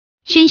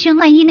轩轩，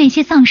万一那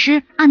些丧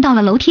尸按到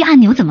了楼梯按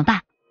钮怎么办？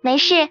没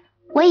事，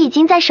我已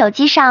经在手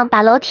机上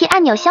把楼梯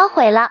按钮销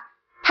毁了，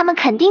他们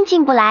肯定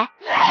进不来。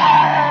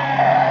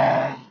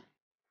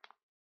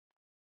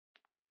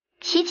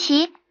琪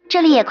琪，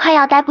这里也快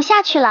要待不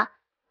下去了，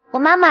我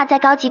妈妈在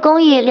高级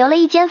公寓留了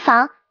一间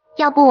房，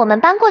要不我们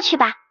搬过去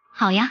吧？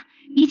好呀，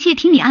一切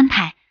听你安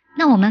排。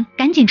那我们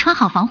赶紧穿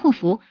好防护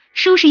服，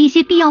收拾一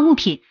些必要物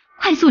品，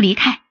快速离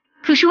开。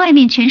可是外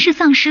面全是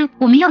丧尸，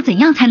我们要怎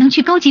样才能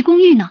去高级公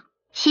寓呢？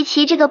琪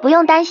琪，这个不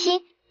用担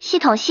心，系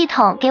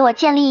统给我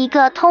建立一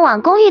个通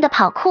往公寓的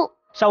跑库。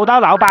收到，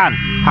老板，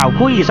跑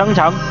库已生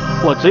成，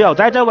我只有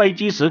在这危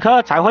机时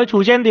刻才会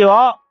出现的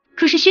哦。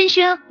可是轩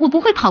轩，我不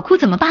会跑酷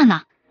怎么办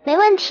呢？没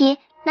问题，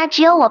那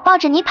只有我抱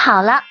着你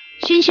跑了。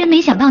轩轩，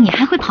没想到你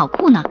还会跑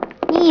酷呢。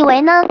你以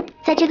为呢？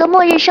在这个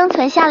末日生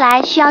存下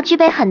来，需要具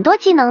备很多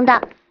技能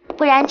的，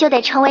不然就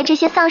得成为这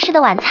些丧尸的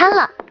晚餐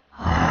了。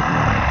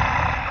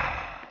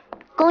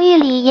公寓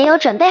里也有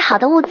准备好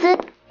的物资，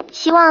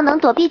希望能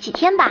躲避几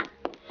天吧。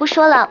不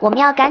说了，我们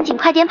要赶紧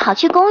快点跑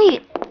去公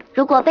寓，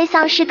如果被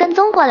丧尸跟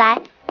踪过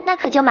来，那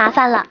可就麻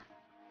烦了。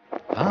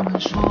他们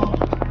说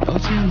了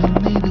解了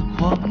你的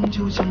狂，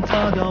就像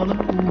擦掉了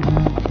污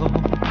垢。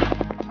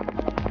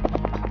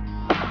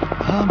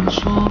他们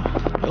说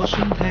要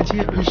顺台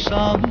阶而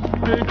上，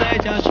而代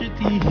价是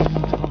低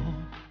头。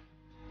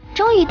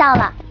终于到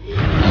了。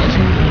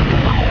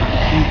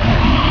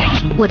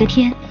我的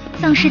天，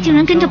丧尸竟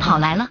然跟着跑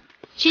来了！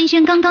轩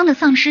轩，刚刚的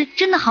丧尸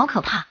真的好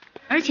可怕，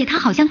而且他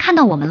好像看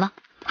到我们了，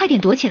快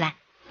点躲起来，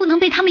不能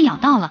被他们咬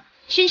到了。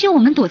轩轩，我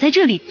们躲在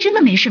这里真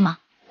的没事吗？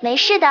没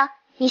事的，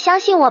你相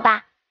信我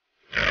吧。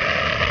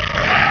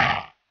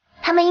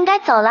他们应该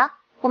走了，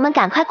我们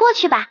赶快过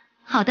去吧。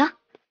好的。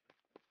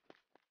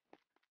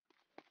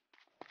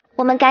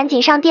我们赶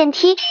紧上电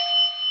梯。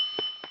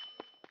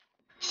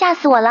吓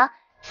死我了，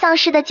丧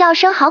尸的叫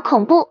声好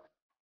恐怖。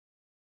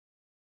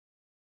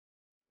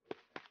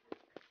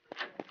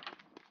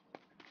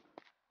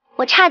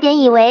我差点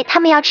以为他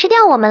们要吃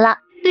掉我们了。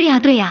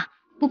对呀，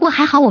不过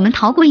还好我们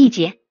逃过一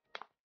劫。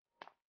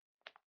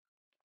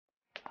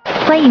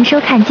欢迎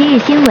收看今日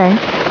新闻。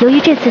由于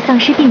这次丧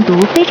尸病毒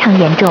非常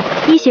严重，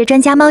医学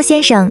专家猫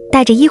先生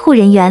带着医护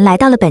人员来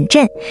到了本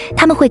镇，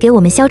他们会给我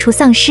们消除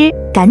丧尸，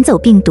赶走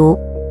病毒。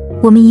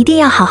我们一定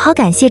要好好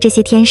感谢这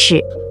些天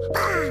使。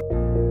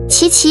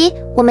琪琪，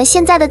我们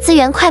现在的资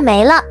源快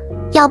没了，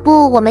要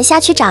不我们下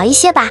去找一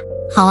些吧？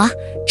好啊，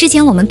之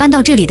前我们搬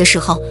到这里的时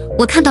候，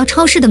我看到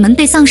超市的门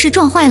被丧尸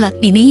撞坏了，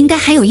里面应该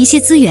还有一些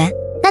资源。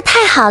那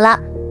太好了，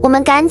我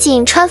们赶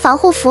紧穿防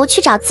护服去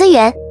找资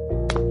源。